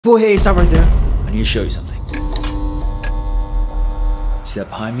Boy, hey, stop right there. I need to show you something. See that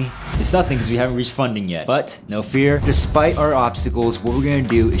behind me? It's nothing because we haven't reached funding yet. But no fear, despite our obstacles, what we're gonna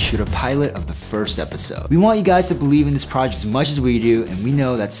do is shoot a pilot of the first episode. We want you guys to believe in this project as much as we do, and we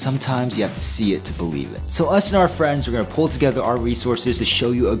know that sometimes you have to see it to believe it. So us and our friends are gonna pull together our resources to show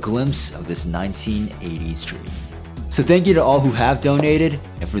you a glimpse of this 1980s dream. So thank you to all who have donated,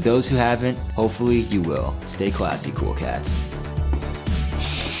 and for those who haven't, hopefully you will. Stay classy, cool cats.